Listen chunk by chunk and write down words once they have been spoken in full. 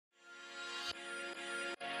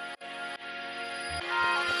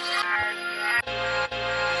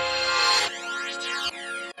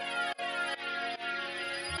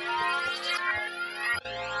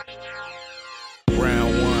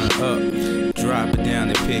drop it down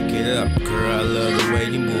and pick it up. Girl, I love the way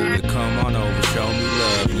you move it. Come on over, show me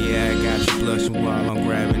love. Yeah, I got you blushing while I'm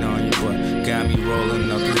grabbing on your butt. Got me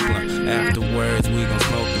rolling up this blunt. Afterwards, we gon'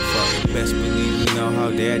 smoke and fuck. Best believe you know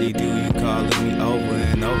how daddy do. You calling me over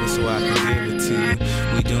and over so I can give it to you.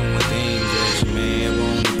 We doing things that your man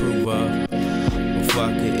won't approve of. Well,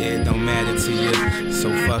 fuck it, it don't matter to you.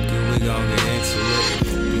 So fuck it, we gon' get into it.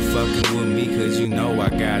 You fucking with me cause you know I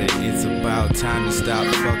got it. It's about time you stop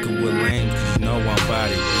fucking with lame cause you know I'm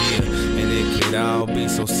about it, yeah. And it could all be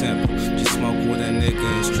so simple. Just smoke with a nigga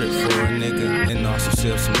and strip for a nigga. And also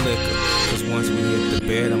sip some liquor. Cause once we hit the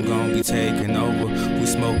bed, I'm gon' be taking over. We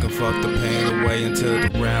smoke and fuck the pain away until the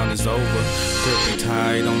round is over. Gripping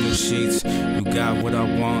tight on the sheets. You got what I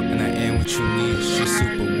want and I am what you need. She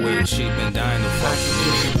super weird, she been dying to fuck with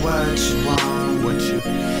me. What you want, what you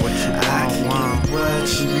I can want,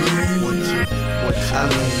 what you need, I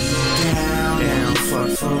lay you down, fuck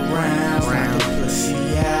for round, the pussy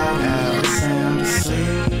out, sound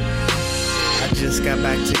asleep. I just got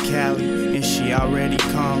back to Cali and she already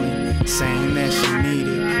calling, saying that she need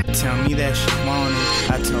it, tell me that she want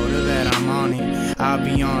it. I told her that I'm on it, I'll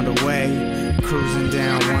be on the way, cruising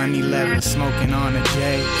down 111, smoking on a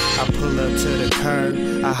J. I pull up to the curb,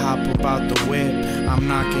 I hop about the whip, I'm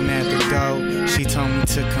knocking at the door, she told me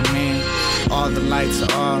to come in. All the lights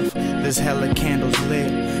are off, there's hella candles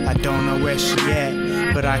lit. I don't know where she at,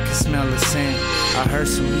 but I can smell the scent. I heard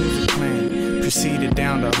some music playing, proceeded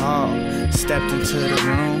down the hall, stepped into the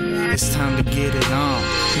room, it's time to get it on.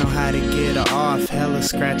 Know how to get her off, hella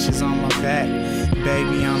scratches on my back.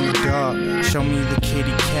 Baby, I'm a dog, show me the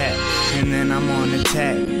kitty cat, and then I'm on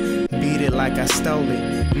attack. Beat it like I stole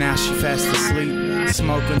it, now she fast asleep,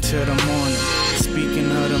 smoking till the morning.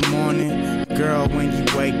 Speaking of the morning, girl, when you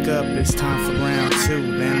wake up, it's time for round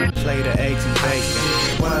 2. Then a plate of eggs and bacon.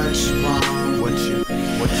 What you want, what you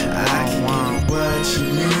I want, what you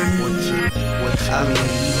need, I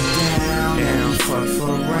lay you down, fuck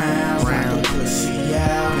for round, the pussy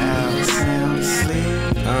out, sound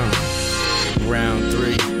asleep. Round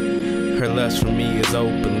 3. Her lust for me is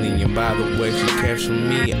openly, and by the way she cares for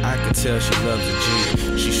me, I can tell she loves a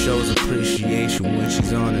G. She shows appreciation when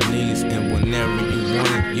she's on her knees, and whenever you want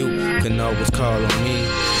it, you can always call on me.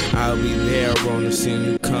 I'll be there on the scene,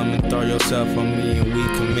 you come and throw yourself on me, and we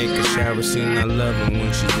can make a shower scene. I love her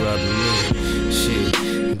when she's rubbing me.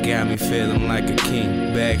 Shit, got me feeling like a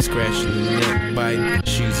king, back scratching the neck biting,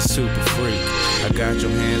 she's a super freak. I got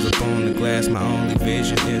your hands up on the glass, my only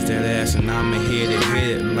vision is that ass, and I'ma hit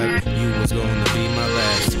it like you was gonna be my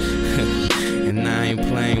last. And I ain't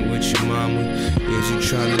playing with you, mama. Is you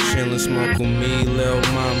tryna chill and smoke with me, lil'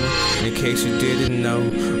 mama? In case you didn't know,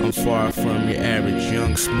 I'm far from your average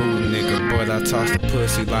young smooth nigga, but I toss the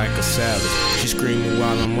pussy like a salad. She screaming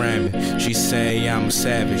while I'm ramming, she say I'm a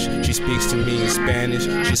savage. She speaks to me in Spanish,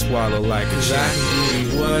 she swallow like a chick. I can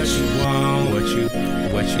give you what you want, what you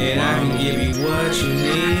and want. I can give you what you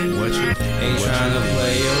need, ain't tryna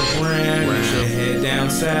play around. You should head down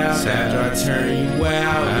south after I turn you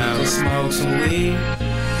out. We can smoke some weed.